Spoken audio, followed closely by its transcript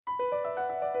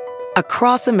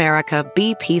Across America,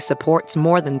 BP supports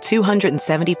more than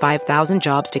 275,000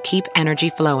 jobs to keep energy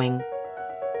flowing.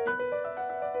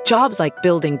 Jobs like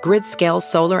building grid-scale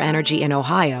solar energy in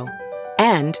Ohio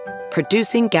and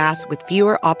producing gas with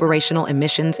fewer operational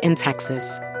emissions in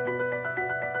Texas.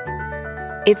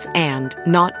 It's and,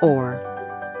 not or.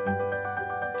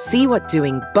 See what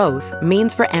doing both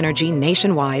means for energy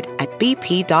nationwide at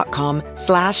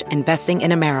bp.com/investing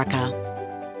in America.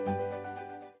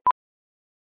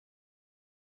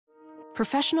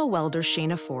 Professional welder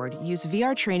Shayna Ford used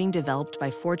VR training developed by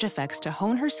ForgeFX to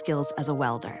hone her skills as a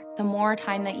welder. The more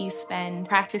time that you spend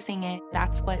practicing it,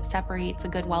 that's what separates a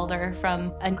good welder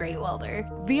from a great welder.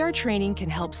 VR training can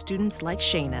help students like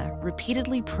Shayna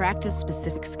repeatedly practice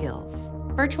specific skills.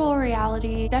 Virtual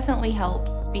reality definitely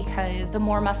helps because the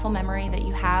more muscle memory that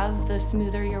you have, the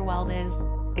smoother your weld is.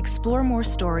 Explore more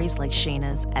stories like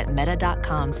Shayna's at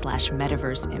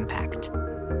meta.com/metaverseimpact.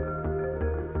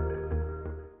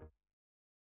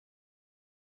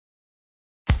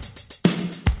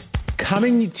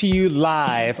 Coming to you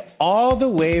live all the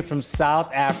way from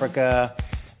South Africa,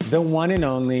 the one and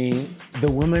only, the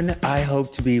woman I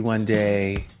hope to be one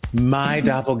day, my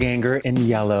doppelganger in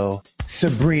yellow,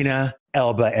 Sabrina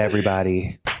Elba,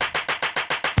 everybody.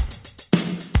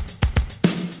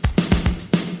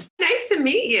 Nice to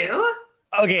meet you.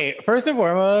 Okay, first and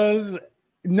foremost,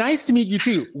 nice to meet you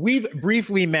too. We've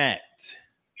briefly met.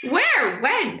 Where?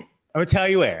 When? I'm gonna tell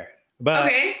you where. But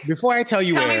okay. Before I tell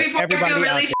you tell where, me before everybody really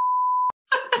out there,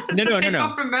 No. I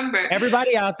don't remember.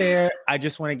 Everybody out there, I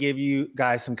just want to give you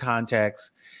guys some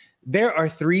context. There are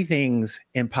three things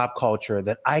in pop culture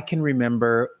that I can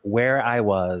remember where I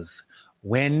was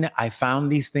when I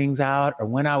found these things out or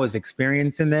when I was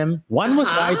experiencing them. One was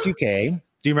Y2K. Do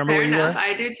you remember Fair where you enough. were?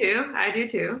 I do too.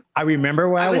 I remember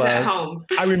where I was. At home.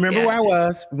 I remember Yeah. where I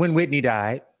was when Whitney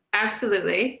died.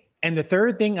 Absolutely. And the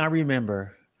third thing I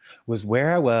remember was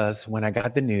where I was when I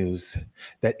got the news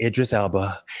that Idris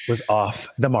Elba was off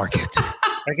the market.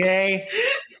 Okay?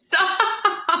 Stop.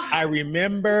 I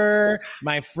remember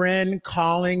my friend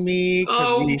calling me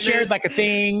because we shared like a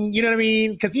thing. You know what I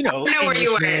mean? Because, you know, I know where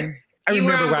you were. I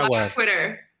remember where I Black was.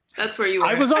 Twitter. That's where you were.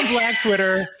 I was on Black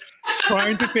Twitter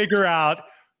trying to figure out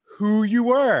who you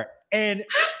were. And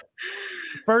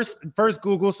first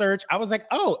Google search, I was like,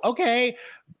 oh, okay.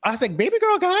 I was like, baby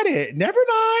girl got it. Never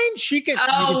mind. She can.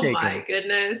 Oh take my it.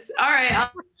 goodness. All right.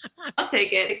 I'll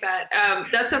take it. Take that.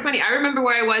 That's so funny. I remember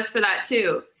where I was for that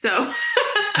too. So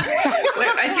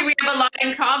I see we have a lot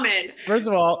in common. First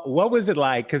of all, what was it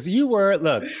like? Because you were,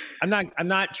 look, I'm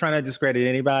not trying to discredit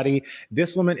anybody.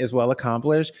 This woman is well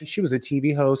accomplished. She was a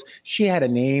TV host. She had a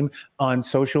name on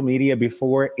social media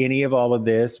before any of all of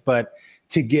this, but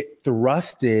to get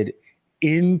thrusted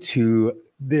into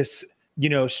this, you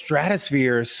know,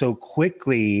 stratosphere so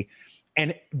quickly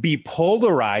and be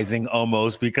polarizing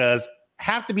almost because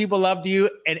half the people loved you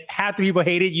and half the people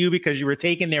hated you because you were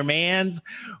taking their mans.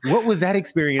 What was that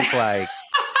experience like?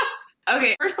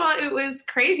 Okay, first of all, it was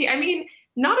crazy. I mean,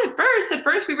 not at first. At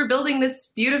first, we were building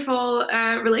this beautiful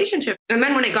relationship. And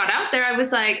then when it got out there, I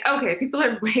was like, okay, people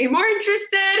are way more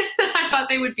interested than I thought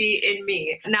they would be in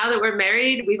me. Now that we're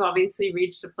married, we've obviously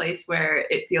reached a place where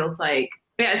it feels like,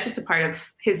 yeah, it's just a part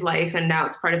of his life and now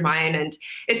it's part of mine. And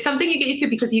it's something you get used to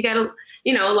because you get, a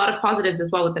lot of positives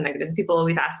as well with the negatives. People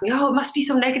always ask me, oh, it must be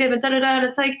so negative and da-da-da. And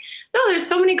it's like, no, there's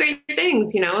so many great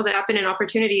things, that happen in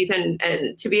opportunities and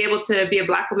to be able to be a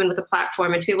Black woman with a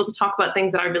platform and to be able to talk about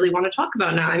things that I really want to talk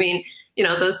about now. I mean,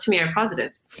 those to me are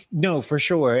positives. No, for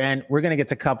sure. And we're going to get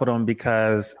to couple them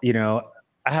because,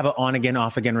 I have an on again,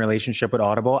 off again relationship with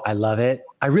Audible. I love it.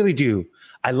 I really do.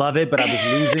 I love it, but I was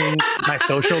losing my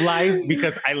social life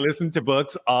because I listen to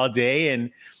books all day and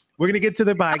we're going to get to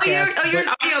the podcast. You're an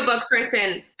audiobook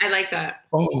person. I like that.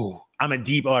 Oh, I'm a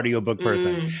deep audiobook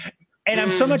person. And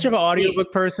I'm so much of an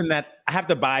audiobook person that I have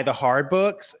to buy the hard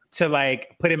books to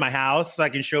like put in my house so I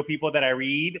can show people that I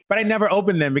read, but I never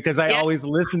open them because I always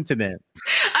listen to them.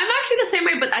 I'm actually the same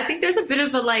way, but I think there's a bit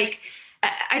of a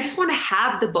I just want to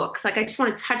have the books. I just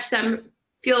want to touch them,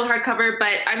 feel hardcover,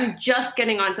 but I'm just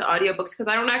getting onto audiobooks because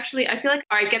I feel like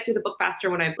I get through the book faster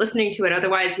when I'm listening to it.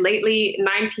 Otherwise, lately,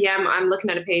 9 p.m., I'm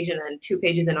looking at a page and then 2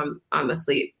 pages and I'm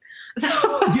asleep. So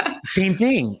same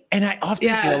thing. And I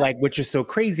often feel like, which is so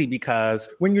crazy because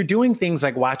when you're doing things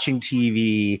like watching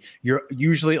TV, you're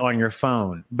usually on your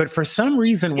phone. But for some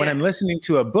reason, when I'm listening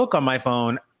to a book on my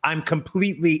phone, I'm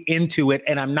completely into it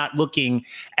and I'm not looking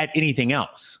at anything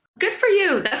else. Good for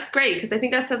you. That's great because I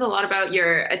think that says a lot about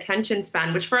your attention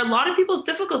span, which for a lot of people is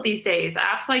difficult these days.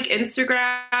 Apps like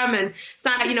Instagram and it's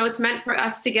not, it's meant for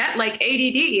us to get like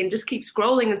ADD and just keep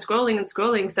scrolling and scrolling and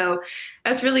scrolling. So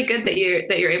that's really good that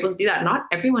you're able to do that. Not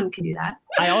everyone can do that.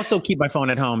 I also keep my phone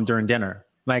at home during dinner.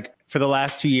 Like for the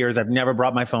last 2 years, I've never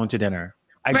brought my phone to dinner.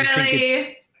 I just think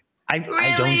it's, I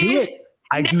don't do it.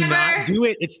 I do not do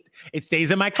it. It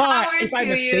stays in my car.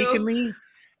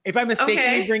 If I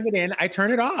mistakenly bring it in, I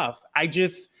turn it off. I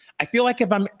feel like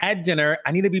if I'm at dinner,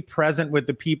 I need to be present with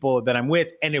the people that I'm with.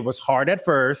 And it was hard at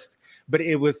first, but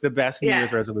it was the best New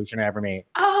Year's resolution I ever made.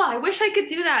 Oh, I wish I could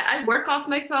do that. I work off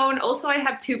my phone. Also, I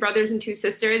have 2 brothers and 2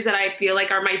 sisters that I feel like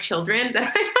are my children that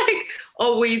I'm like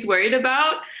always worried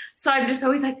about. So I'm just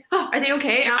always like, oh, are they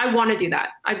okay? And I want to do that.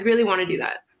 I really want to do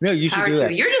that. No, you should do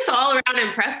that. You're just all around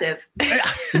impressive.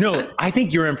 No, I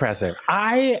think you're impressive.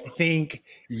 I think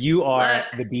you are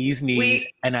the bee's knees.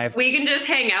 We can just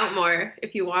hang out more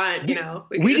if you want,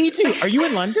 We need to. Are you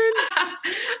in London?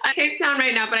 I'm Cape Town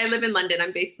right now, but I live in London.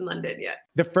 I'm based in London, yeah.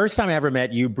 The first time I ever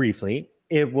met you briefly,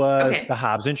 it was the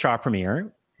Hobbs and Shaw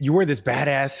premiere. You wore this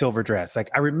badass silver dress. Like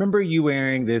I remember you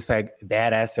wearing this like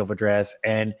badass silver dress.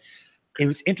 And it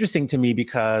was interesting to me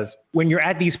because when you're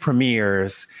at these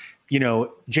premieres,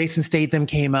 Jason Statham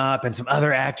came up and some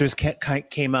other actors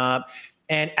came up.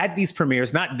 And at these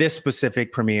premieres, not this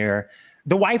specific premiere,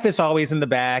 the wife is always in the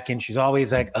back and she's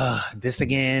always like, this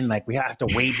again, like we have to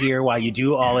wait here while you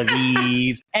do all of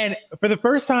these. And for the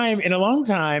first time in a long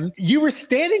time, you were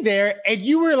standing there and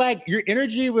you were like, your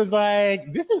energy was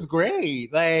like, this is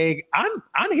great. Like,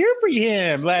 I'm here for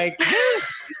him. Like,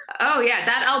 yes. Oh yeah,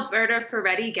 that Alberta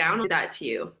Ferretti gown did that to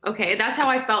you. Okay, that's how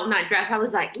I felt in that dress. I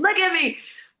was like, look at me.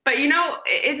 But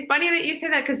it's funny that you say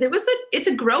that because it's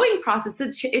a growing process.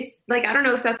 It's like, I don't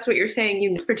know if that's what you're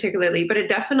saying, particularly, but it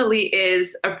definitely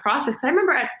is a process. I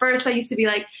remember at first I used to be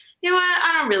like, you know what?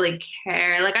 I don't really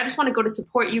care. Like, I just want to go to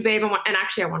support you, babe. And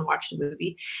actually I want to watch the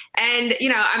movie. And,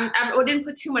 I didn't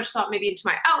put too much thought maybe into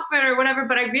my outfit or whatever,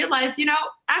 but I realized,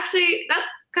 actually that's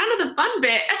kind of the fun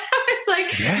bit. It's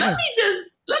like,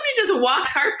 let me just walk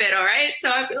carpet. All right. So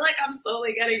I feel like I'm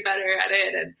slowly getting better at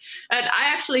it. And I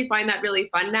actually find that really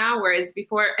fun now. Whereas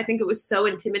before, I think it was so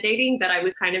intimidating that I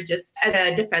was kind of just as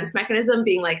a defense mechanism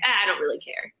being like, I don't really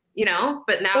care,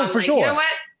 But now I'm like, you know what?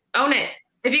 Own it.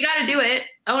 If you got to do it,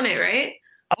 own it, right?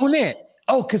 Own it.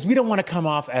 Oh, because we don't want to come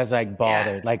off as like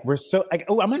bothered. Yeah. Like we're so like,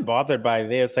 oh, I'm unbothered by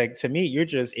this. Like to me, you're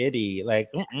just itty. Like,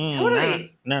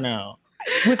 totally. No.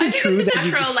 Was it true it's that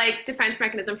natural like defense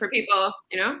mechanism for people,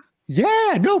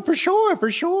 Yeah, no, for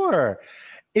sure.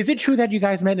 Is it true that you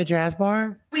guys met in a jazz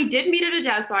bar? We did meet at a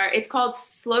jazz bar. It's called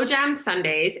Slow Jam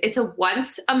Sundays. It's a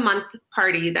once a month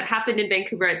party that happened in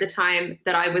Vancouver at the time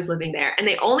that I was living there. And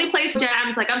they only play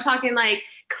jams. Like I'm talking like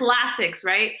classics,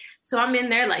 right? So I'm in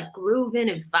there like grooving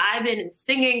and vibing and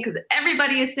singing because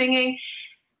everybody is singing.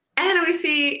 And we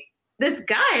see this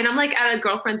guy and I'm like at a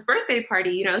girlfriend's birthday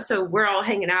party, so we're all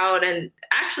hanging out. And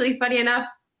actually, funny enough,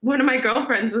 one of my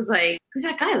girlfriends was like, who's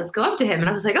that guy? Let's go up to him. And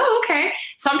I was like, oh, okay.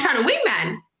 So I'm trying to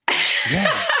wingman.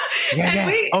 Yeah.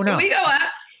 We go up.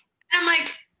 I'm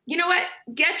like, you know what?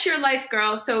 Get your life,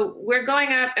 girl. So we're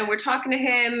going up and we're talking to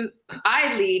him.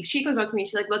 I leave. She comes up to me.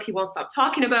 She's like, look, he won't stop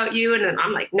talking about you. And then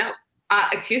I'm like, no,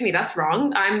 excuse me, that's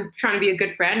wrong. I'm trying to be a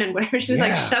good friend and whatever. She was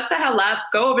like, shut the hell up.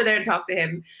 Go over there and talk to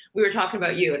him. We were talking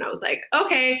about you. And I was like,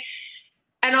 okay.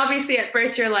 And obviously at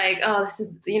first you're like, oh, this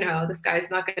is, this guy's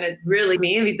not going to really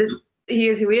mean he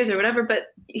is who he is or whatever.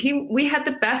 But we had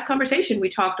the best conversation. We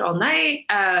talked all night,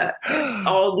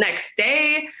 all next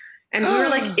day. And we were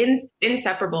like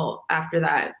inseparable after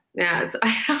that. Yeah.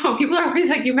 I know people are always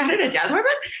like, you met at a jazz bar,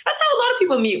 but that's how a lot of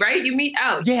people meet, right? You meet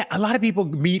out. Yeah. A lot of people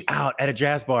meet out at a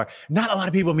jazz bar. Not a lot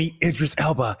of people meet Idris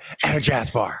Elba at a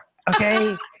jazz bar.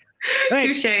 Okay.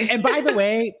 Touche. And by the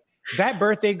way, that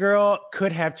birthday girl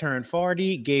could have turned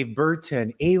 40, gave birth to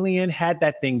an alien, had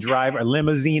that thing drive a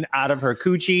limousine out of her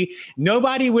coochie.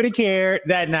 Nobody would have cared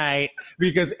that night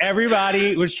because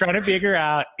everybody was trying to figure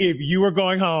out if you were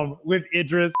going home with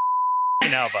Idris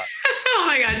and Elba. Oh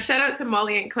my God. Shout out to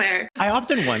Molly and Claire. I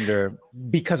often wonder,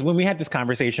 because when we had this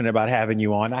conversation about having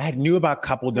you on, I knew about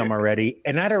coupledom already,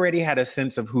 and I'd already had a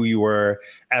sense of who you were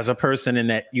as a person and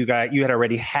that you had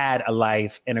already had a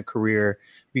life and a career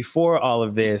before all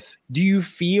of this. Do you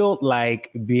feel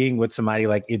like being with somebody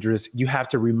like Idris, you have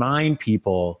to remind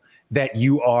people that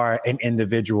you are an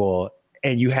individual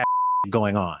and you have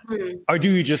going on? Mm-hmm. Or do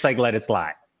you just like let it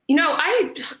slide?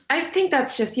 I think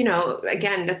that's just,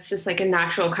 again, that's just like a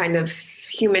natural kind of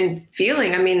human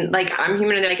feeling. I mean, like I'm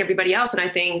human like everybody else. And I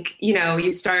think,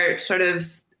 you start sort of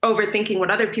overthinking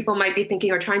what other people might be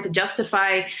thinking or trying to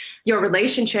justify your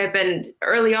relationship. And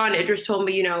early on, Idris told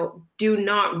me, do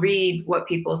not read what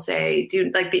people say.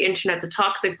 The internet's a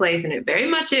toxic place, and it very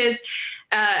much is.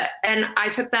 And I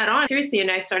took that on seriously, and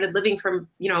I started living from,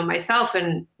 myself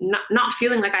and not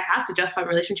feeling like I have to justify my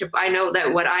relationship. I know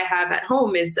that what I have at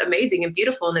home is amazing and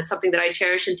beautiful, and it's something that I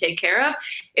cherish and take care of.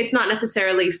 It's not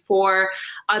necessarily for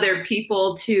other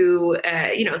people to,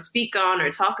 speak on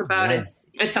or talk about. Yeah.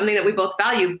 It's something that we both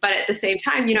value. But at the same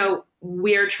time,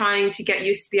 we're trying to get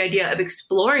used to the idea of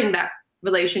exploring that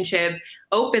relationship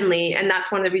openly. And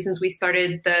that's one of the reasons we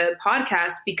started the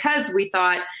podcast, because we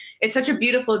thought it's such a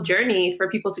beautiful journey for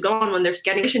people to go on when they're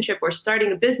getting a relationship or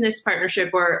starting a business partnership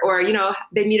or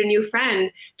they meet a new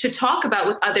friend, to talk about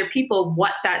with other people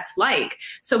what that's like.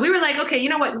 So we were like, okay, you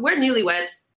know what? We're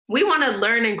newlyweds. We want to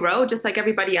learn and grow just like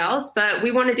everybody else, but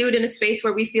we want to do it in a space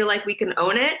where we feel like we can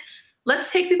own it.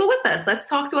 Let's take people with us. Let's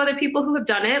talk to other people who have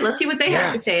done it. Let's see what they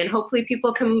have to say. And hopefully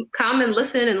people can come and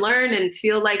listen and learn and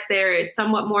feel like they're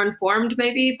somewhat more informed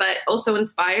maybe, but also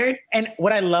inspired. And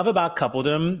what I love about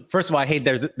Coupledom, first of all, I hate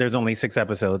there's only 6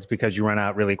 episodes because you run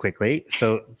out really quickly.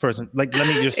 So first, let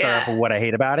me just start off with what I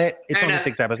hate about it. It's only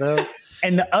 6 episodes.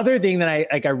 And the other thing that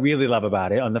I really love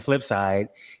about it, on the flip side,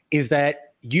 is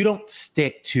that you don't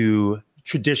stick to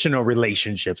traditional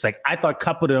relationships. Like, I thought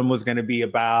Coupledom was going to be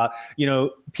about,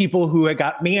 people who had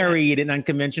got married in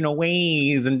unconventional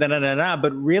ways and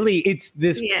but really it's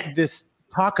this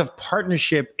talk of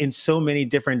partnership in so many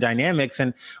different dynamics.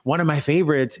 And one of my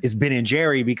favorites is Ben and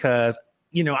Jerry, because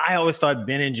I always thought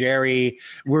Ben and Jerry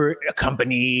were a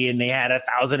company and they had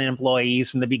 1,000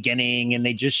 employees from the beginning and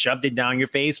they just shoved it down your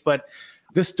face. But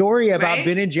the story about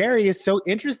Ben and Jerry is so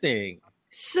interesting.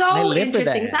 So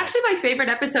interesting. It's actually my favorite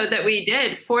episode that we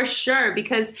did, for sure,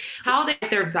 because how they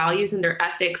their values and their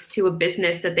ethics to a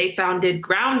business that they founded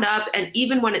ground up, and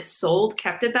even when it's sold,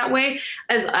 kept it that way.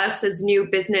 As us, as new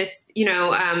business,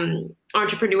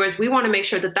 entrepreneurs, we want to make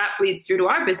sure that bleeds through to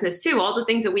our business too. All the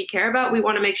things that we care about, we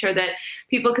want to make sure that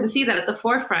people can see that at the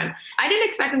forefront. I didn't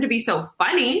expect them to be so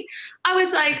funny. I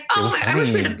was like, I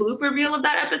wish we had a blooper reel of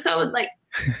that episode. Like,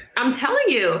 I'm telling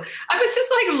you, I was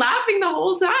just like laughing the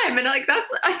whole time. And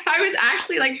I was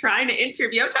actually like trying to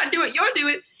interview. I'm trying to do what you're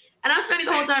doing. And I was spending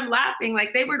the whole time laughing.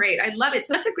 Like, they were great. I love it.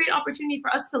 Such a great opportunity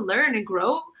for us to learn and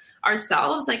grow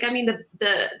ourselves. Like, I mean,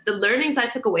 the learnings I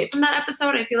took away from that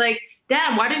episode, I feel like,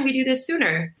 damn, why didn't we do this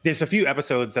sooner? There's a few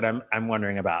episodes that I'm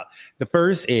wondering about. The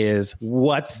first is,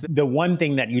 what's the one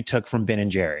thing that you took from Ben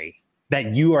and Jerry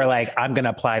that you are like, I'm going to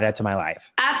apply that to my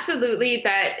life? Absolutely.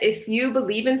 That if you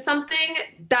believe in something,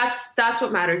 that's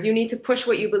what matters. You need to push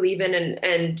what you believe in,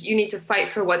 and you need to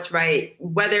fight for what's right,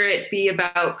 whether it be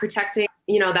about protecting,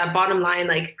 that bottom line.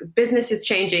 Like, business is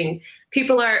changing.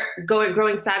 People are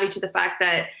growing savvy to the fact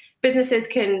that businesses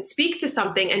can speak to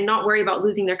something and not worry about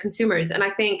losing their consumers. And I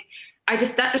think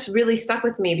that just really stuck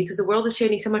with me, because the world is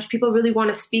changing so much. People really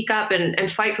want to speak up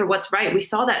and fight for what's right. We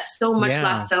saw that so much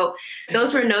last. So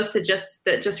those were notes that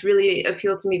just really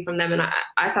appealed to me from them. And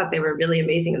I thought they were really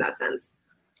amazing in that sense.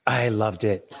 I loved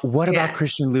it. What about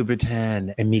Christian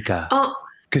Louboutin and Mika? Oh,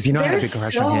 because I had a big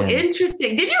crush on him. So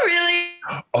interesting. Did you really?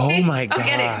 Oh my God.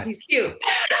 Get it, because he's cute.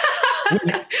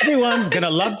 Everyone's gonna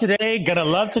love today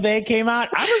came out.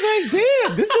 I was like,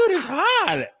 damn, this dude is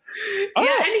hot. Oh.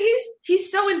 Yeah, and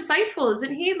he's so insightful,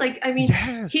 isn't he? Like, I mean,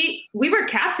 we were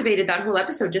captivated that whole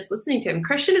episode just listening to him.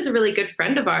 Christian is a really good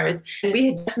friend of ours, and we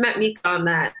had just met Mika on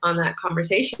that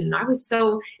conversation. And I was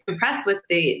so impressed with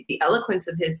the eloquence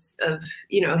of his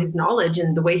knowledge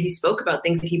and the way he spoke about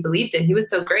things that he believed in. He was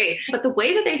so great. But the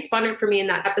way that they spun it for me in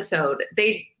that episode,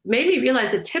 they made me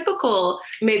realize a typical,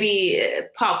 maybe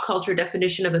pop culture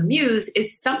definition of a muse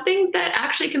is something that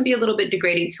actually can be a little bit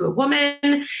degrading to a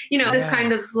woman. This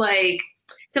kind of like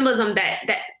symbolism that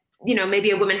maybe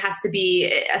a woman has to be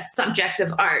a subject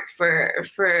of art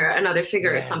for another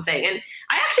figure or something. And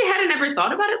I actually hadn't ever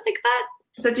thought about it like that.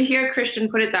 So to hear Christian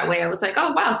put it that way, I was like,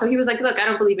 oh, wow. So he was like, look, I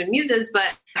don't believe in muses,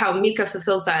 but how Mika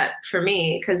fulfills that for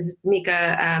me, because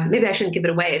Mika, maybe I shouldn't give it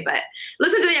away, but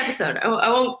listen to the episode. I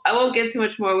won't give too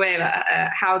much more away about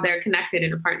how they're connected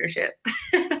in a partnership.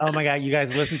 Oh my God, you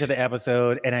guys listen to the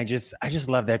episode, and I just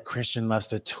love that Christian loves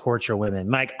to torture women.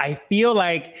 Like, I feel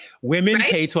like women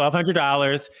pay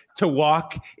 $1,200 to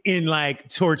walk in like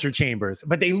torture chambers,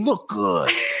 but they look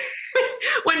good.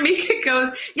 When Mika goes,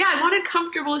 I wanted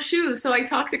comfortable shoes, so I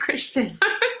talked to Christian.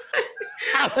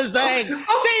 I was like, say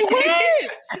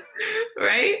what?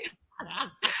 Right?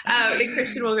 And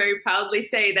Christian will very proudly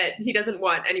say that he doesn't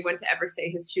want anyone to ever say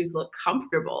his shoes look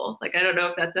comfortable. Like, I don't know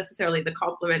if that's necessarily the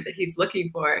compliment that he's looking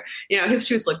for. His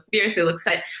shoes seriously look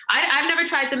sight. I've never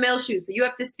tried the male shoes, so you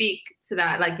have to speak to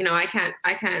that. Like,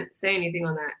 I can't say anything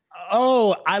on that.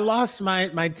 Oh, I lost my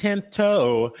 10th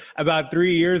toe about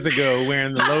 3 years ago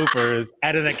wearing the loafers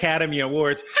at an Academy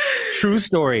Awards. True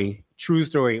story.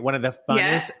 One of the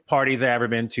funnest parties I ever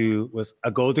been to was a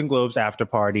Golden Globes after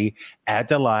party at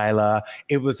Delilah.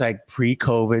 It was like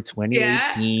pre-COVID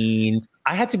 2018. Yeah.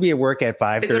 I had to be at work at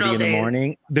 5:30 in the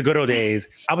morning. The good old days.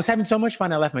 I was having so much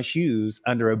fun. I left my shoes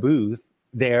under a booth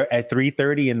there at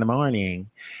 3:30 in the morning,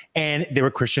 and they were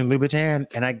Christian Louboutin,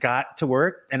 and I got to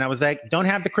work and I was like, don't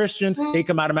have the Christians, take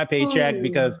them out of my paycheck,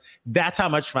 because that's how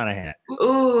much fun I had.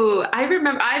 Ooh, I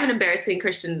remember I have an embarrassing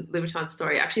Christian Louboutin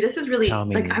story. Actually, this is really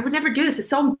like, I would never do this. It's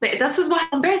so, this is why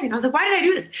embarrassing. I was like, why did I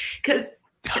do this? Because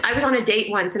I was on a date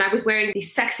once and I was wearing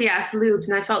these sexy ass lubes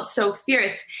and I felt so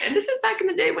fierce. And this is back in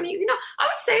the day when I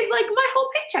would save like my whole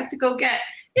paycheck to go get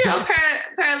a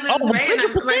pair of lubes, right?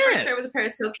 And my first pair was a pair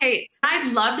of Silk Hates. I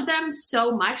loved them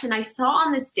so much. And I saw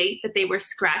on this date that they were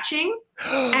scratching.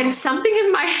 And something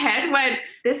in my head went,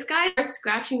 this guy is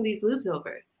scratching these lubes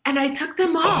over. And I took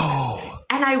them off.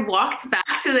 And I walked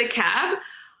back to the cab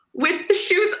with the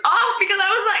shoes off because I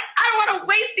was like, I don't want to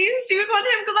waste these shoes on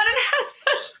him because I didn't have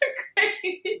such a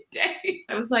great day.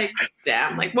 I was like,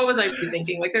 damn, like, what was I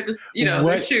thinking? Like, they're just,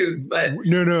 they're shoes, but.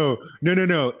 No.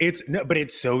 But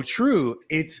it's so true.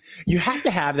 You have to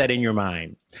have that in your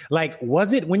mind. Like,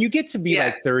 was it when you get to be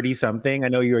like 30 something? I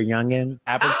know you're a youngin'.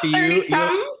 Happens to you. 30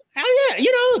 something? Oh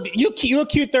yeah, you're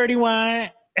cute 31.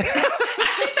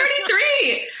 Actually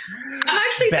 33. I'm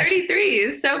actually 33.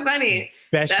 It's so funny.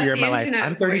 Best year of my life.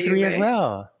 I'm 33 as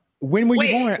well. When were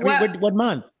you born? What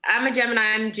month? I'm a Gemini.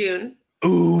 I'm June.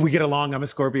 Ooh, we get along. I'm a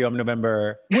Scorpio. I'm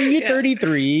November. When you're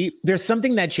 33, there's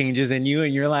something that changes in you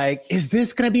and you're like, is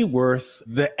this going to be worth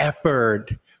the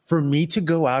effort for me to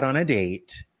go out on a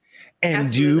date and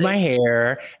do my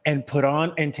hair and put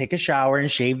on and take a shower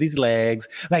and shave these legs?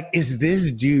 Like, is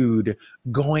this dude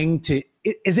going to,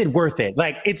 is it worth it?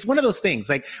 Like, it's one of those things.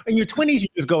 Like, in your 20s, you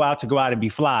just go out and be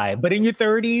fly. But in your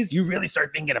 30s, you really start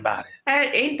thinking about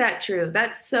it. Ain't that true?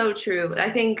 That's so true.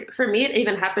 I think for me, it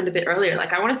even happened a bit earlier.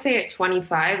 Like, I want to say at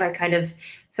 25, I kind of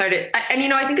started,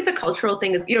 and I think it's a cultural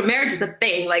thing. Marriage is a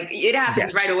thing. Like, it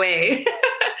happens right away.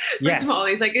 Yes.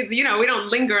 Smallies, like, we don't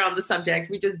linger on the subject.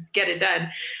 We just get it done.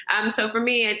 So for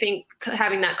me, I think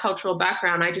having that cultural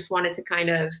background, I just wanted to kind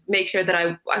of make sure that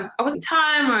I wasn't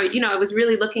time, or, I was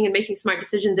really looking and making smart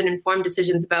decisions and informed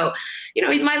decisions about,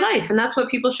 my life. And that's what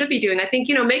people should be doing. I think,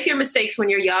 make your mistakes when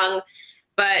you're young,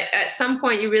 but at some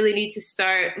point you really need to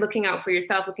start looking out for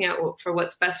yourself, looking out for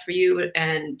what's best for you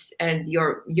and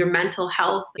your mental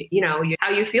health, how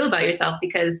you feel about yourself,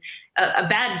 because a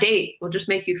bad date will just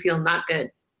make you feel not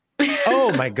good.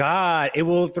 Oh my God, it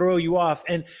will throw you off.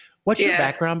 And what's your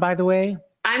background, by the way?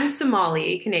 I'm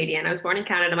Somali Canadian. I was born in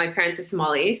Canada. My parents are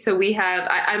Somali. So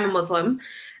I'm a Muslim.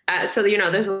 So,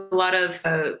 there's a lot of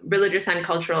religious and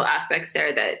cultural aspects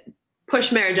there that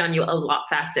push marriage on you a lot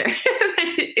faster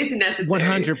than is necessary.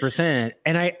 100%.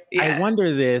 And I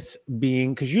wonder this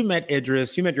being, because you met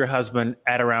your husband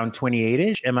at around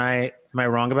 28-ish. Am I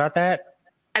wrong about that?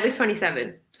 I was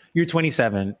 27. You're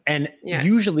 27. And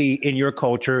usually in your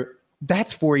culture,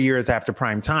 that's 4 years after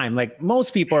prime time. Like,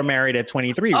 most people are married at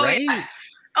 23, right? Yeah.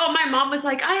 Oh, my mom was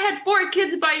like, I had 4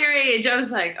 kids by your age. I was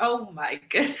like, oh my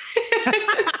goodness.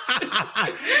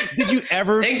 Did you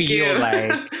ever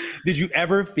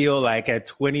feel like at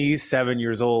 27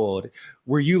 years old,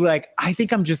 were you like, I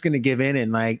think I'm just going to give in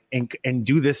and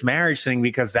do this marriage thing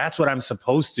because that's what I'm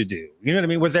supposed to do? You know what I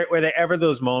mean? Were there ever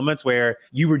those moments where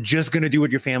you were just going to do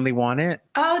what your family wanted?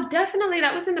 Oh, definitely.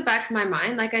 That was in the back of my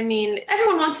mind. Like, I mean,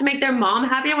 everyone wants to make their mom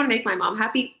happy. I want to make my mom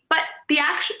happy. But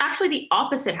actually the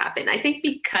opposite happened. I think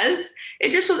because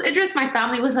my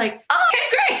family was like, oh, okay,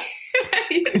 great.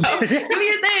 Do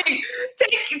your thing.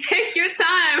 Take your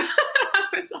time.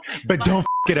 But don't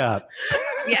it up.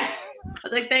 Yeah. I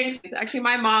was like, thanks. Actually,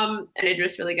 my mom and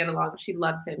Idris really get along. She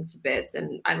loves him to bits,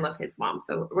 and I love his mom.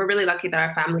 So we're really lucky that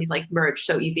our families merge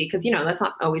so easy, because that's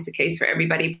not always the case for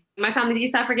everybody. My family's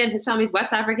East African, his family's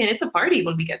West African. It's a party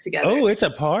when we get together. Oh, it's a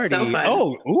party. So fun.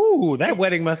 Oh, ooh, that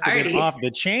wedding must have been off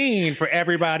the chain for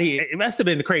everybody. It must have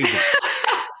been crazy.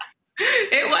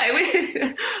 It was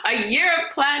a year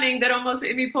of planning that almost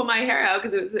made me pull my hair out,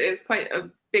 because it was quite a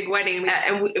big wedding.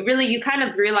 And really, you kind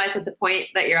of realize at the point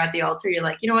that you're at the altar, you're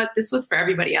like, you know what, this was for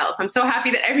everybody else. I'm so happy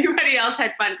that everybody else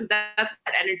had fun, because that's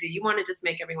that energy. You want to just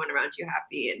make everyone around you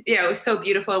happy. And it was so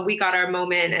beautiful. We got our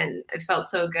moment and it felt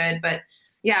so good. But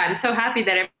yeah, I'm so happy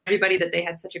that everybody, that they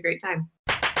had such a great time.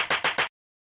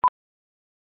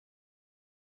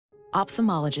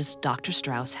 Ophthalmologist Dr.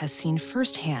 Strauss has seen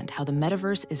firsthand how the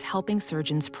metaverse is helping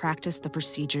surgeons practice the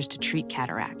procedures to treat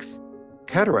cataracts.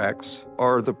 Cataracts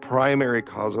are the primary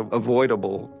cause of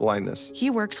avoidable blindness. He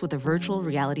works with a virtual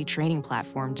reality training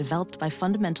platform developed by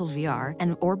Fundamental VR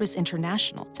and Orbis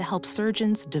International to help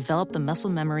surgeons develop the muscle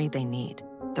memory they need.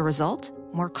 The result?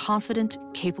 More confident,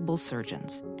 capable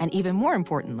surgeons. And even more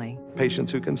importantly,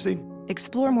 Patients who can see.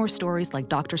 explore more stories like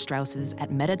Dr. Strauss's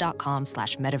at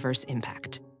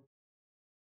meta.com/metaverseimpact.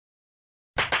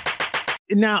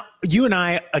 Now, you and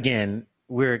I, again,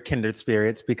 we're kindred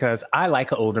spirits because I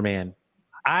like an older man.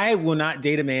 I will not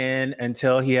date a man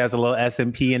until he has a little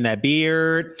S&P in that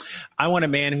beard. I want a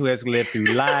man who has lived through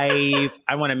life.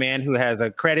 I want a man who has a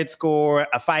credit score,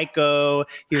 a FICO.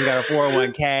 He's got a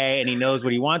 401k and he knows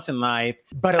what he wants in life.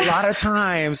 But a lot of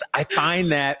times I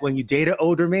find that when you date an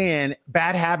older man,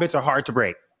 bad habits are hard to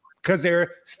break because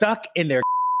they're stuck in their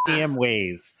damn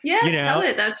ways. Yeah, you know? tell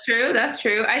it. That's true. That's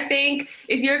true. I think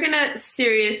if you're going to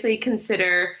seriously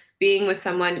consider being with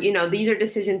someone, you know, these are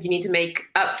decisions you need to make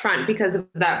up front because of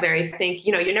that very thing.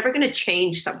 You know, you're never going to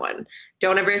change someone.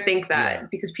 Don't ever think that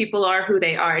because people are who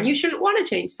they are. And you shouldn't want to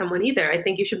change someone either. I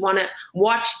think you should want to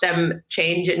watch them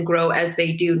change and grow as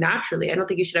they do naturally. I don't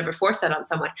think you should ever force that on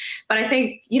someone. But I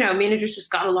think, you know, managers just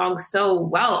got along so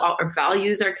well. Our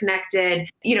values are connected.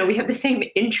 You know, we have the same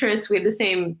interests. We have the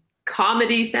same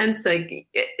comedy sense. Like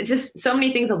just so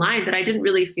many things aligned that I didn't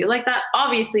really feel like that.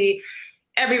 Obviously,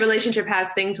 every relationship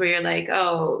has things where you're like,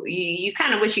 oh, you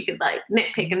kind of wish you could like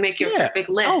nitpick and make your perfect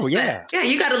list. Oh, yeah. But, yeah,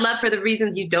 you got to love for the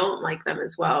reasons you don't like them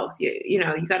as well. So, you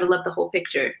know, you got to love the whole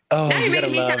picture. Oh, now you're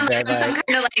making me sound like I'm some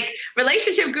kind of like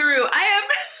relationship guru. I am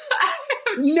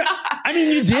no, I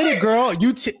mean, you did it, girl.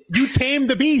 You tamed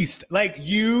the beast. Like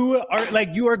you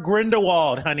are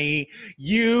Grindelwald, honey.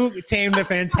 You tamed the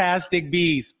fantastic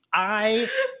beast. I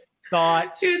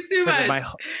thought too much.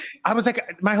 I was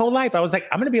like, my whole life, I was like,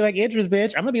 I'm going to be like Idris,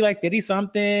 bitch. I'm going to be like 50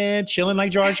 something, chilling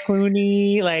like George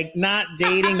Clooney, like not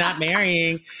dating, not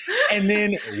marrying. And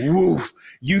then woof,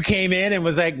 you came in and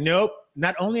was like, nope.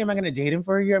 Not only am I going to date him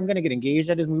for a year, I'm going to get engaged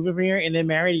at his movie premiere and then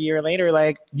married a year later.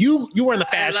 Like you were in the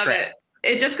fast track.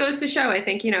 It just goes to show, I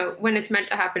think, you know, when it's meant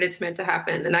to happen, it's meant to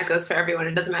happen. And that goes for everyone.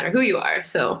 It doesn't matter who you are.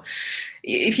 So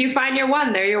if you find your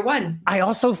one, they're your one. I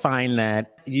also find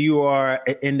that you are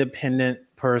an independent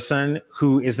person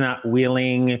who is not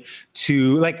willing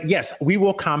to, like, yes, we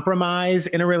will compromise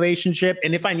in a relationship.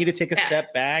 And if I need to take a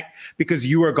step back because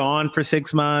you are gone for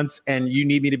 6 months and you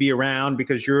need me to be around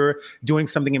because you're doing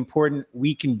something important,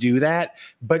 we can do that.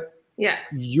 But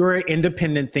you're an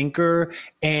independent thinker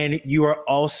and you are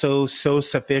also so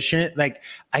sufficient. Like,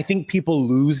 I think people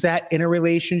lose that in a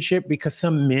relationship because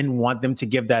some men want them to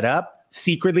give that up.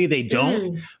 Secretly, they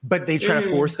don't, but they try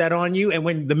to force that on you. And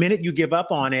when the minute you give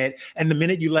up on it and the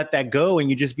minute you let that go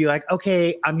and you just be like,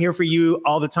 okay, I'm here for you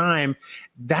all the time.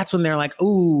 That's when they're like,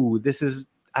 ooh,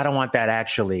 I don't want that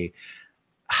actually.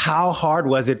 How hard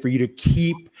was it for you to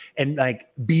keep and like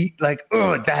be like,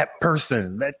 oh, that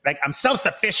person, like I'm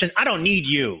self-sufficient. I don't need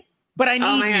you, but I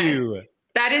need you.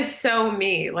 That is so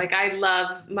me. Like, I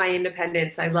love my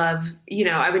independence. I love, you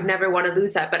know, I would never want to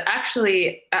lose that. But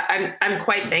actually, I'm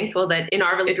quite thankful that in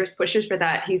our religious pushes for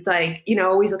that, he's like, you know,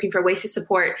 always looking for ways to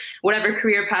support whatever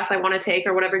career path I want to take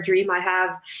or whatever dream I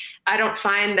have. I don't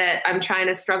find that I'm trying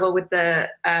to struggle with the,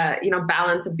 you know,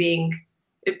 balance of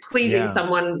pleasing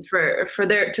someone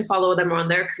to follow them on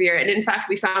their career. And in fact,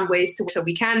 we found ways so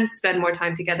we can spend more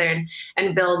time together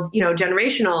and build, you know,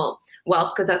 generational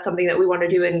wealth, because that's something that we want to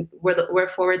do. And we're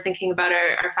forward thinking about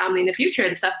our family in the future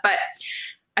and stuff. But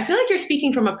I feel like you're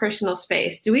speaking from a personal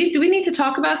space. Do we need to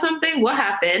talk about something? What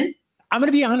happened? I'm going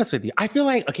to be honest with you. I feel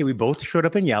like, okay, we both showed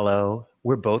up in yellow.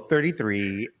 We're both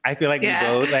 33. I feel like we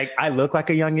both, like, I look like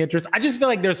a young Idris. I just feel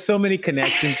like there's so many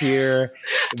connections here.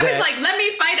 I was like, let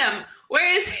me fight him.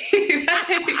 Where is he?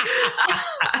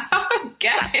 I don't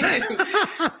get him.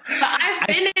 But I've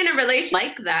been in a relationship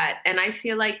like that. And I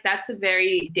feel like that's a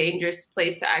very dangerous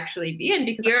place to actually be in,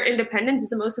 because your independence is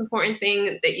the most important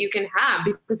thing that you can have,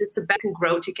 because it's about can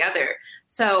grow together.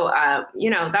 So, you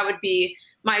know, that would be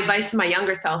my advice to my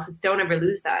younger self, is don't ever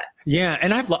lose that. Yeah.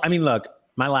 And I mean, look,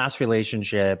 my last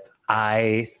relationship,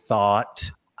 I thought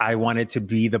I wanted to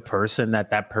be the person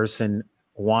that person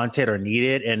wanted or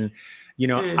needed. And you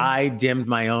know, I dimmed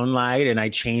my own light and I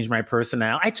changed my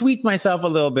personality. I tweaked myself a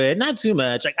little bit, not too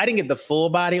much. Like, I didn't get the full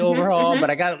body overhaul,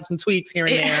 but I got some tweaks here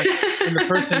and there in the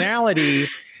personality.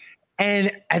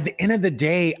 And at the end of the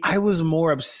day, I was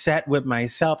more upset with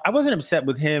myself. I wasn't upset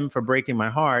with him for breaking my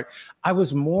heart. I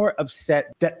was more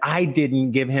upset that I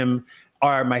didn't give him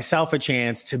or myself a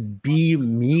chance to be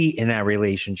me in that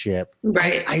relationship.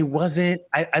 Right.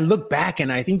 I look back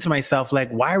and I think to myself, like,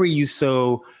 why were you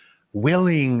so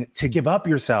willing to give up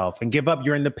yourself and give up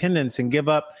your independence and give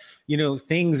up,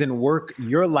 things and work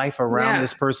your life around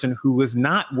this person who was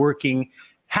not working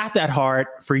half that hard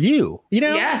for you,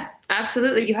 Yeah,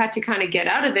 absolutely. You had to kind of get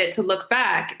out of it to look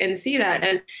back and see that.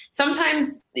 And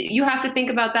sometimes you have to think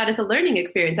about that as a learning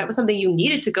experience. That was something you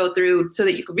needed to go through so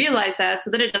that you could realize that, so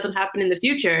that it doesn't happen in the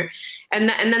future. And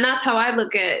then that's how I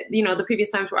look at, the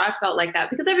previous times where I felt like that,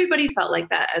 because everybody felt like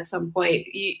that at some point.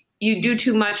 You do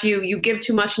too much, you give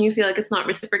too much, and you feel like it's not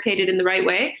reciprocated in the right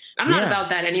way. I'm not about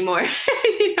that anymore.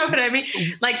 You know what I mean?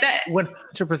 Like that.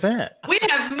 100%. We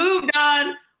have moved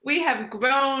on. We have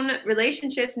grown.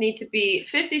 Relationships need to be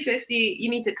 50-50. You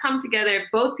need to come together.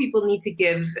 Both people need to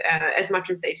give as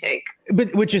much as they take.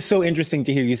 But which is so interesting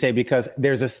to hear you say, because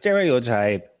there's a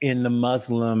stereotype in the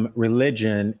Muslim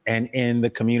religion and in the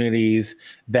communities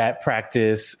that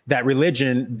practice that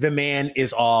religion, the man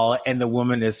is all and the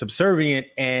woman is subservient.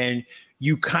 And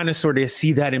you kind of sort of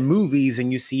see that in movies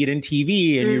and you see it in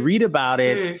TV and you read about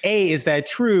it. A, is that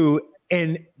true?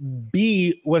 And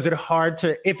B, was it hard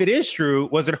to, if it is true,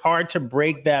 was it hard to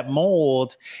break that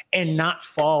mold and not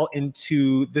fall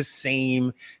into the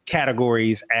same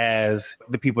categories as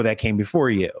the people that came before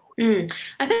you?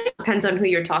 I think it depends on who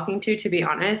you're talking to be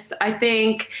honest. I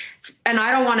think, and I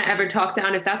don't want to ever talk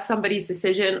down if that's somebody's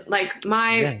decision. Like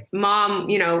my mom,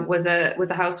 was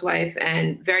a housewife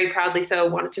and very proudly so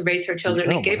wanted to raise her children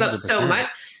and gave up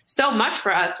so much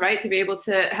for us, right? To be able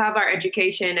to have our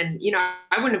education. And,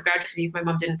 I wouldn't have graduated if my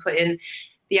mom didn't put in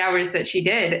the hours that she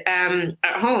did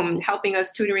at home, helping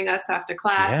us, tutoring us after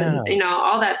class and,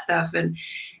 all that stuff. And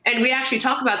we actually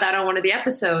talk about that on one of the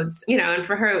episodes, and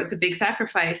for her, it's a big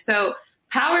sacrifice. So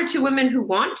power to women who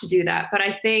want to do that. But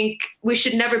I think we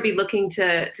should never be looking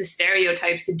to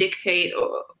stereotypes to dictate,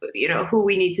 who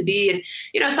we need to be.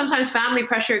 And, sometimes family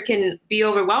pressure can be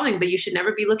overwhelming, but you should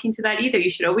never be looking to that either. You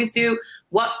should always do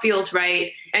what feels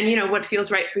right and, what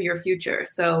feels right for your future.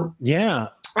 So yeah,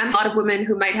 I'm a lot of women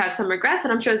who might have some regrets,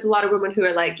 and I'm sure there's a lot of women who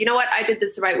are like, you know what, I did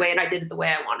this the right way and I did it the way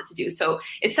I wanted to do. So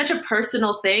it's such a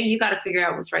personal thing. You got to figure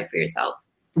out what's right for yourself.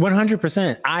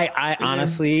 100%. I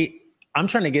honestly, I'm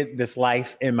trying to get this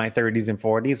life in my 30s and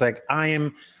 40s. Like I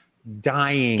am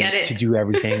dying to do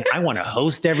everything. I want to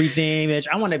host everything, bitch.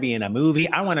 I want to be in a movie.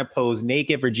 I want to pose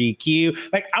naked for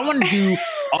GQ. Like I want to do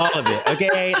all of it.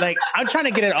 Okay. Like I'm trying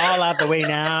to get it all out the way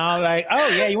now. Like, oh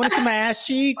yeah, you want to see my ass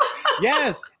cheeks?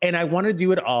 Yes. And I want to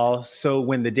do it all. So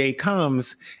when the day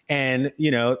comes and,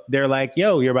 they're like,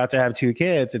 yo, you're about to have 2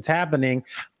 kids. It's happening.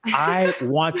 I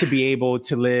want to be able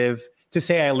to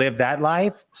say I live that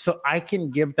life so I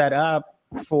can give that up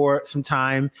for some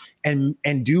time and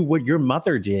do what your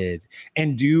mother did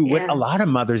and do what a lot of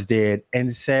mothers did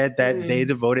and said that they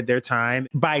devoted their time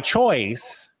by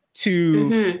choice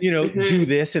to, do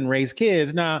this and raise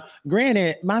kids. Now,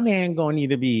 granted, my man gonna need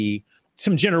to be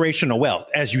some generational wealth,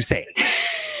 as you say.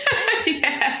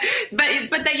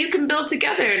 But that you can build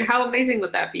together, and how amazing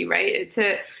would that be, right?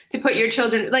 To put your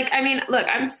children, like, I mean, look,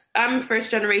 I'm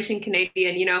first generation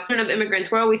Canadian, of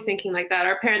immigrants. We're always thinking like that.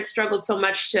 Our parents struggled so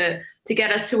much to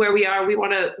get us to where we are. We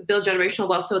want to build generational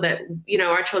wealth so that,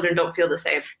 our children don't feel the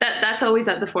same. That's always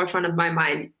at the forefront of my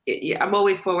mind. I'm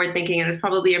always forward thinking, and it's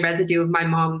probably a residue of my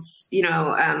mom's,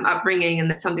 upbringing.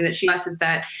 And that's something that she does, is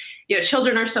that,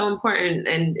 children are so important,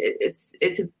 and it's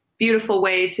a beautiful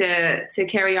way to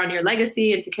carry on your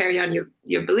legacy and to carry on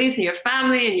your beliefs and your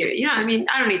family and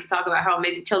I don't need to talk about how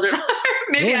amazing children are.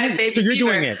 Maybe I have baby So you're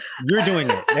fever. doing it. You're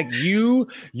doing it. Like you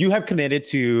have committed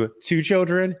to 2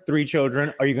 children, 3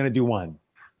 children. Are you going to do 1?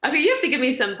 Okay, you have to give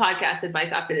me some podcast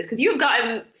advice after this, because you've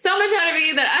gotten so much out of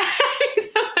me that I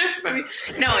need so much from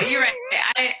you. No, you're right.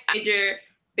 I major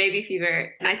baby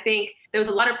fever. And I think there was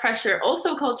a lot of pressure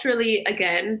also culturally,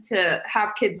 again, to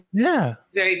have kids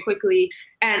very quickly.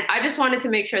 And I just wanted to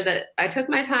make sure that I took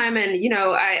my time. And,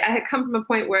 I had come from a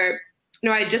point where,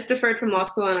 I just deferred from law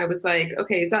school, and I was like,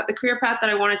 okay, is that the career path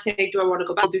that I want to take? Do I want to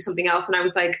go back and do something else? And I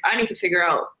was like, I need to figure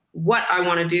out what I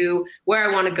want to do, where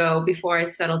I want to go before I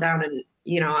settle down and,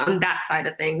 on that side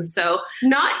of things. So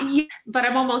not yet, but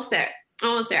I'm almost there.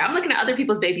 I'm looking at other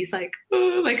people's babies like,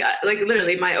 oh, like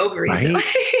literally my ovaries. Right?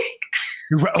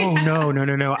 Like, oh,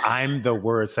 no. I'm the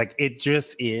worst. Like it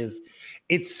just is.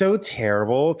 It's so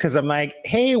terrible because I'm like,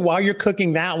 hey, while you're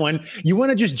cooking that one, you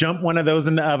want to just jump one of those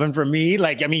in the oven for me?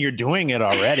 Like, I mean, you're doing it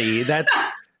already. That's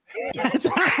how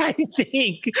I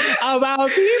think about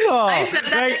people. I said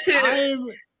that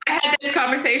too. I had this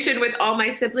conversation with all my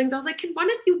siblings. I was like, can one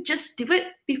of you just do it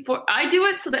before I do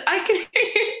it so that I can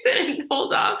sit and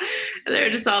hold off? And they're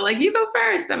just all like, you go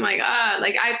first. I'm like,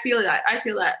 like, I feel that. I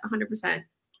feel that 100%.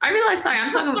 I realized, sorry,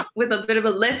 I'm talking with a bit of a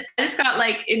lisp. I just got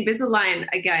like Invisalign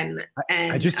again.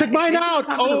 And I just took mine out.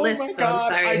 Oh lisp, my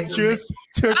God. I just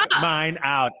took mine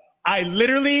out. I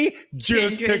literally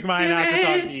just took mine out to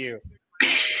talk to you.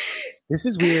 This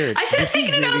is weird. I should have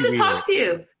taken it out to talk to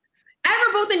you. And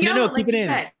we're both in yellow. No, keep it in.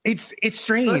 Said. It's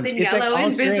strange. Both in it's yellow like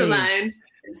and Invisalign.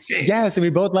 It's strange. Yes, and we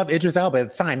both love Idris Elba.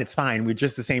 It's fine. It's fine. We're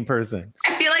just the same person.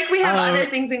 I feel like we have other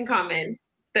things in common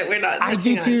that we're not. I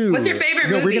do too. What's your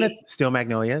favorite movie? We're gonna Still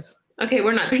Magnolias. Okay,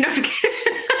 we're not. No, I'm kidding.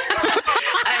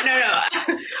 No.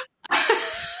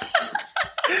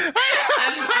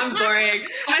 I'm boring.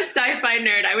 I'm a sci-fi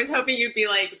nerd. I was hoping you'd be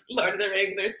like Lord of the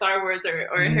Rings or Star Wars or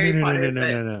Harry Potter.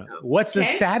 No. What's the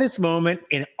saddest moment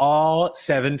in all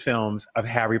 7 films of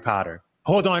Harry Potter?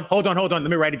 Hold on. Let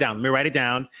me write it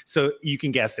down so you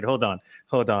can guess it. Hold on.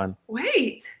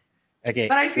 Wait. Okay.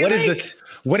 But I feel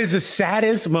what is the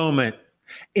saddest moment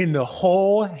in the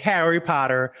whole Harry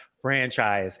Potter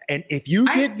franchise? And if you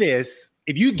get this,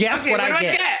 if you guess what I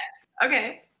get.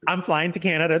 Okay. I'm flying to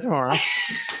Canada tomorrow.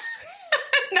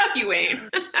 No, you ain't.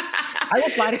 I will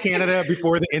fly to Canada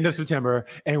before the end of September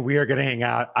and we are going to hang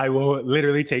out. I will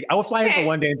fly in for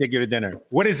one day and take you to dinner.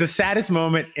 What is the saddest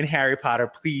moment in Harry Potter?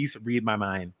 Please read my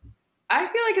mind. I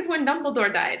feel like it's when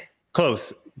Dumbledore died.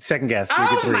 Close. Second guess.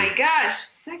 Oh my gosh.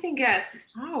 Second guess.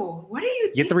 Oh, what are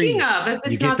you thinking of?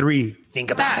 You get 3.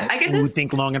 Think about it. I get this.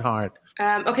 Think long and hard.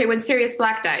 Okay, when Sirius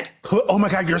Black died. Oh my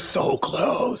God, you're so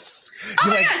close. Oh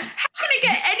my gosh, how can it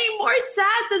get any more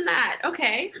sad than that?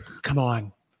 Okay. Come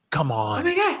on. Oh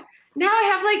my God. Now I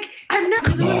have I'm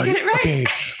nervous I'm gonna get it right. Okay,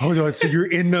 hold on. So you're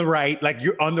in the right,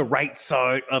 you're on the right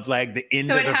side of the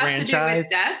end of the franchise. So it has to do with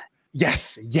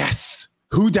death? Yes.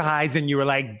 Who dies and you were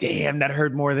like, damn, that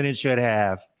hurt more than it should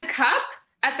have. The cup?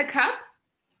 At the cup?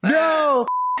 No,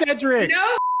 Cedric.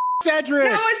 No,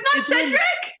 Cedric. No, it's not Cedric.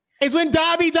 It's when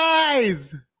Dobby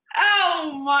dies.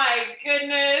 Oh my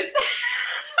goodness.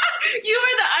 You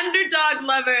were the underdog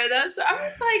lover. I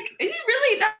was like, is he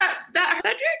really that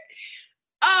Cedric?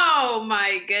 Oh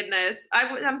my goodness.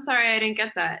 I'm sorry I didn't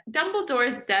get that.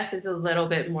 Dumbledore's death is a little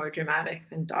bit more dramatic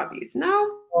than Dobby's.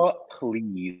 No? Oh,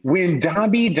 please. When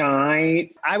Dobby died,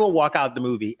 I will walk out the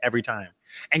movie every time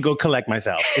and go collect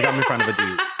myself if I'm in front of a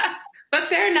dude. But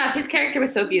fair enough. His character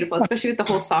was so beautiful, especially with the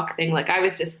whole sock thing. I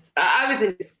was in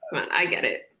this. Come on, I get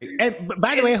it. And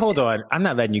by the way, hold on. I'm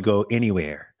not letting you go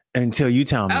anywhere until you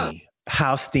tell me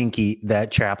how stinky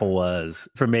that chapel was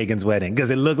for Megan's wedding, because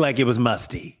it looked like it was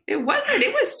musty. It wasn't.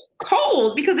 It was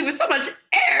cold because there was so much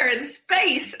air and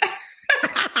space.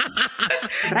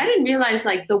 But I didn't realize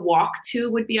the walk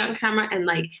too would be on camera, and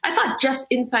I thought just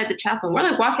inside the chapel.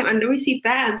 We're walking under, we see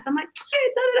fans. I'm like, hey,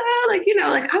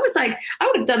 I was I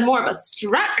would have done more of a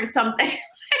strut or something.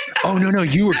 Oh no,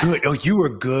 you were good. Oh, you were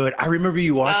good. I remember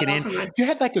you walking in. You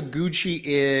had a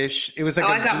Gucci-ish. It was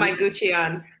I got my Gucci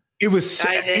on. It was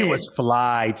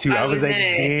fly too. I was like,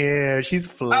 yeah, she's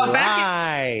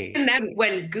fly. And then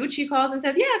when Gucci calls and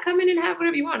says, yeah, come in and have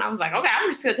whatever you want, I was like, okay, I'm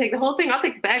just gonna take the whole thing. I'll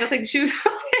take the bag, I'll take the shoes,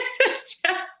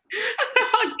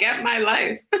 I'll get my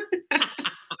life.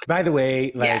 By the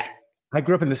way, I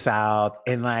grew up in the South,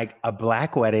 and a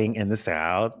Black wedding in the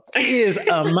South is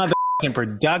a mother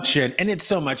production, and it's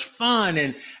so much fun.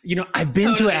 And I've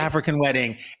been to an African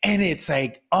wedding, and it's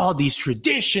all these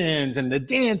traditions and the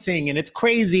dancing, and it's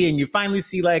crazy, and you finally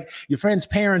see your friend's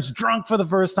parents drunk for the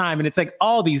first time, and it's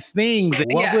all these things.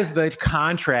 What was the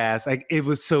contrast? It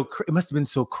was it must have been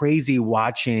so crazy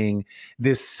watching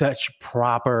this such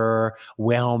proper,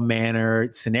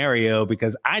 well-mannered scenario,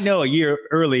 because I know a year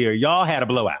earlier y'all had a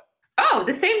blowout. Oh,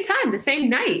 the same time, the same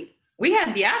night. We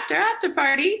had the after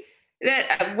party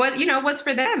that was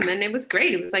for them, and it was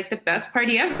great. It was the best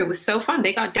party ever. It was so fun.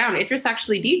 They got down. Idris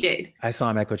actually DJ'd. I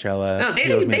saw him at Coachella. No, they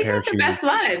got the best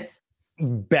lives.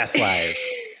 Best lives.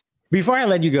 Before I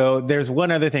let you go, there's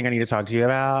one other thing I need to talk to you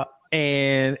about.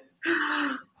 And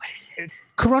what is it?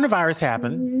 Coronavirus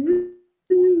happened.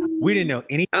 We didn't know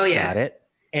anything about it.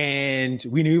 And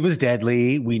we knew it was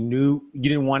deadly. We knew you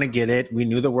didn't want to get it. We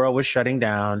knew the world was shutting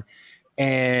down.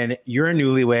 And you're a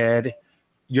newlywed.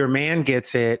 Your man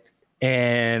gets it.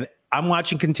 And I'm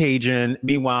watching Contagion.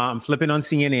 Meanwhile, I'm flipping on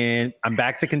CNN. I'm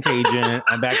back to Contagion.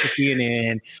 I'm back to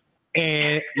CNN.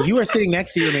 And you are sitting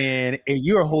next to your man, and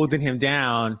you are holding him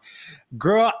down.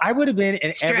 Girl, I would have been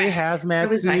in every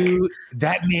hazmat suit.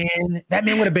 That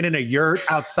man would have been in a yurt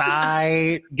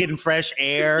outside, getting fresh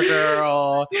air,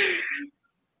 girl.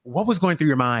 What was going through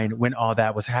your mind when all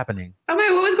that was happening? Oh my,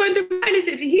 what was going through my mind is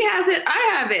if he has it,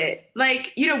 I have it.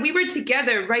 Like, we were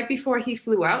together right before he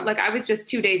flew out. Like, I was just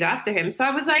 2 days after him. So I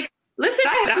was like, listen,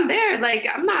 I'm there. Like,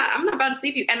 I'm not about to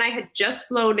leave you. And I had just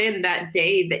flown in that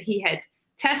day that he had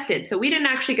tested. So we didn't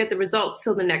actually get the results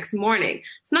till the next morning.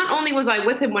 So not only was I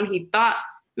with him when he thought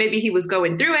maybe he was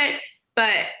going through it,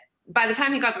 but by the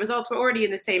time he got the results, we're already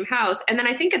in the same house. And then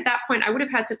I think at that point, I would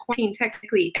have had to quarantine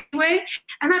technically anyway.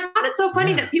 And I thought it's so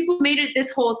funny that people made it this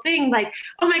whole thing like,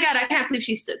 oh my God, I can't believe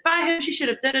she stood by him. She should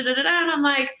have da-da-da-da-da. And I'm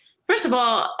like, first of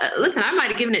all, listen, I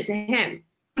might have given it to him.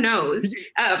 Who knows?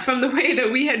 From the way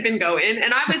that we had been going.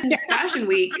 And I was in Fashion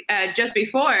Week just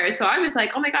before. So I was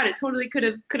like, oh my God, it totally could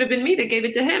have been me that gave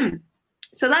it to him.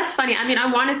 So that's funny. I mean,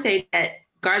 I want to say that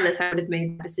regardless, I would have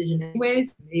made that decision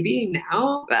anyways, maybe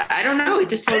now, but I don't know. It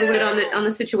just totally went on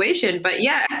the situation. But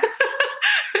yeah,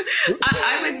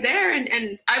 I was there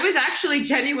and I was actually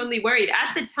genuinely worried.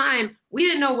 At the time, we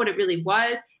didn't know what it really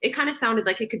was. It kind of sounded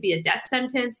like it could be a death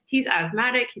sentence. He's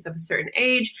asthmatic. He's of a certain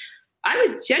age. I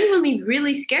was genuinely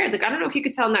really scared. Like, I don't know if you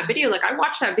could tell in that video, like I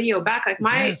watched that video back, like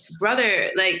my brother,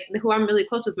 like who I'm really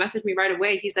close with, messaged me right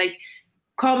away. He's like,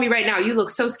 call me right now. You look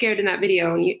so scared in that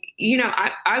video. And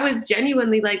I was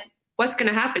genuinely like, what's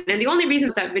going to happen? And the only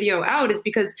reason that video out is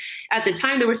because at the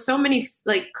time there were so many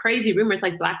like crazy rumors,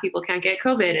 like Black people can't get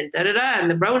COVID and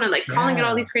and the Rona, like calling it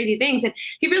all these crazy things. And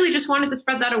he really just wanted to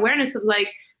spread that awareness of like,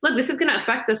 look, this is going to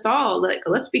affect us all. Like,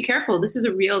 let's be careful. This is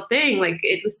a real thing. Like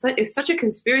it's such a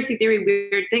conspiracy theory,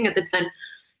 weird thing at the time.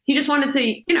 He just wanted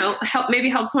to,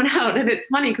 help someone out. And it's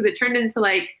funny because it turned into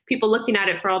like people looking at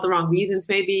it for all the wrong reasons,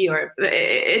 maybe, or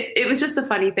it was just a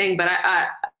funny thing. But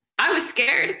I was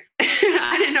scared.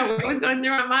 I didn't know what was going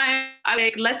through my mind. I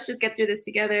like, let's just get through this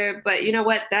together. But you know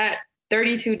what? That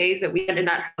 32 days that we had in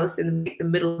that house in the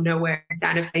middle of nowhere,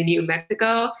 Santa Fe, New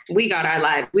Mexico, we got our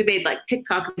lives. We made like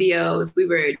TikTok videos. We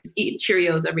were just eating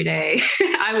Cheerios every day.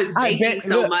 I was baking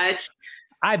so much.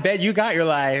 I bet you got your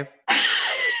life.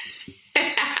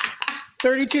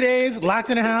 32 days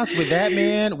locked in a house with that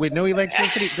man with no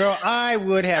electricity. Girl, I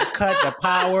would have cut the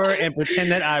power and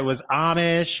pretend that I was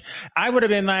Amish. I would have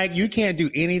been like, you can't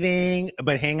do anything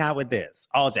but hang out with this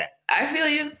all day. I feel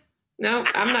you. No,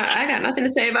 I'm not. I got nothing to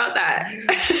say about that.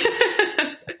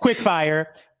 Quick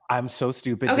fire. I'm so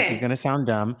stupid. Okay. This is going to sound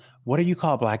dumb. What do you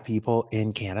call Black people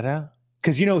in Canada?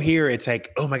 Because, here it's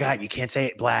like, oh my God, you can't say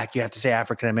it Black. You have to say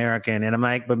African-American. And I'm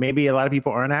like, but maybe a lot of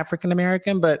people aren't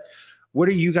African-American, but what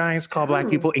do you guys call Black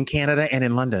people in Canada and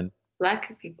in London?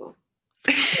 Black people.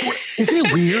 Isn't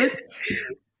it weird?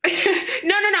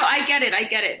 No. I get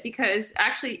it. Because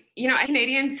actually,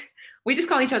 Canadians, we just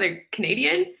call each other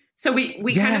Canadian. So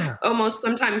we kind of almost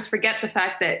sometimes forget the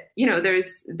fact that,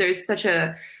 there's such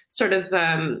a sort of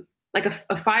like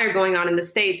a fire going on in the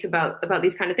States about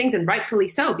these kind of things. And rightfully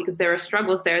so, because there are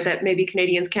struggles there that maybe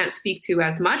Canadians can't speak to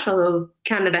as much, although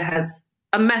Canada has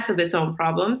a mess of its own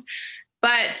problems.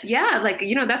 But yeah,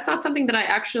 that's not something that I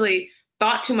actually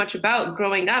thought too much about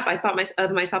growing up. I thought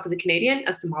of myself as a Canadian,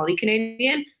 a Somali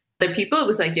Canadian. Other people, it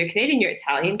was like, you're Canadian, you're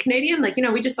Italian Canadian.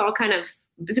 We just all kind of,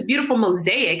 it's a beautiful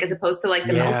mosaic as opposed to like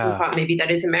the melting pot maybe that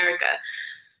is America.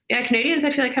 Yeah, Canadians, I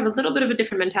feel like have a little bit of a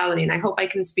different mentality. And I hope I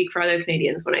can speak for other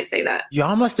Canadians when I say that.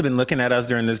 Y'all must have been looking at us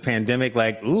during this pandemic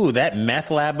like, ooh, that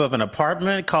meth lab of an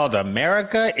apartment called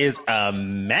America is a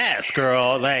mess,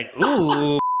 girl. Like,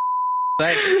 ooh.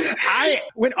 Like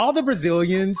when all the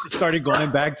Brazilians started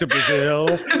going back to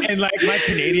Brazil and like my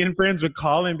Canadian friends would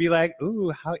call and be like,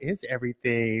 ooh, how is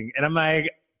everything? And I'm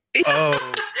like,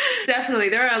 oh. Definitely.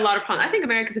 There are a lot of problems. I think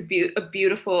America's a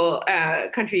beautiful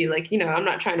country. I'm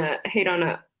not trying to hate on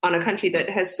a country that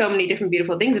has so many different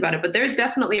beautiful things about it, but there's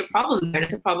definitely a problem there. And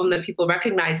it's a problem that people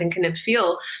recognize and can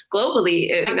feel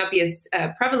globally. It might not be as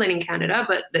prevalent in Canada,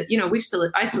 but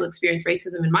I still experience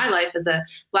racism in my life as a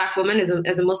Black woman,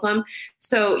 as a Muslim.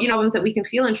 So, problems that we can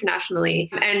feel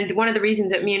internationally. And one of the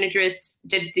reasons that me and Idris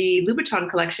did the Louboutin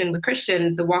collection with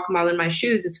Christian, the Walk a Mile in My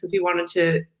Shoes, is because we wanted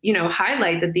to,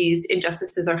 highlight that these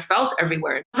injustices are felt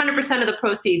everywhere. 100% of the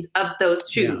proceeds of those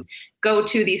shoes go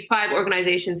to these 5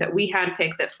 organizations that we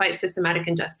handpicked that fight systematic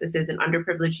injustices in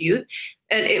underprivileged youth.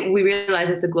 And we realize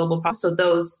it's a global problem. So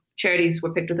those charities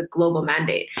were picked with a global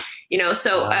mandate.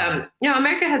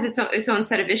 America has its own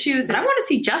set of issues. And I want to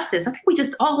see justice. I think we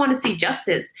just all want to see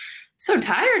justice. So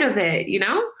tired of it,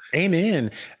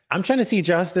 Amen. I'm trying to see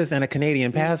justice and a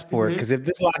Canadian passport because if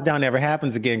this lockdown ever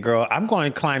happens again, girl, I'm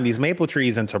going to climb these maple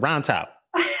trees in Toronto.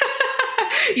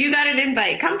 You got an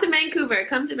invite. Come to Vancouver.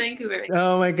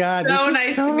 Oh my God. So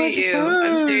nice to meet you.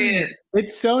 I'm serious.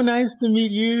 It's so nice to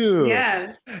meet you.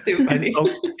 Yeah. Too funny.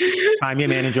 Find me a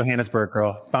man in Johannesburg,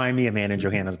 girl. Find me a man in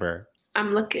Johannesburg.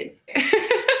 I'm looking.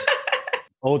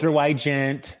 Older white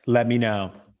gent, let me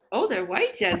know. Older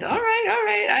white gent. All right.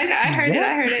 I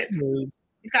heard it.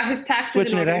 He's got his taxes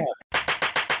switching in order. it up.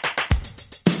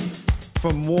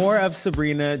 For more of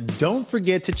Sabrina, don't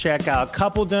forget to check out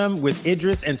Coupledom with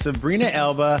Idris and Sabrina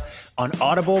Elba on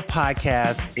Audible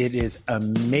Podcast. It is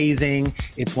amazing.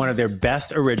 It's one of their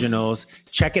best originals.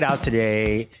 Check it out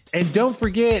today. And don't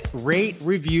forget, rate,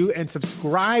 review, and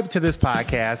subscribe to this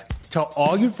podcast. Tell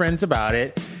all your friends about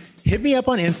it. Hit me up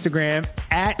on Instagram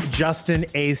at Justin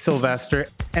A. Sylvester.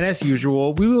 And as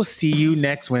usual, we will see you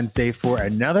next Wednesday for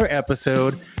another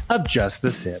episode of Just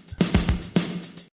the Sip.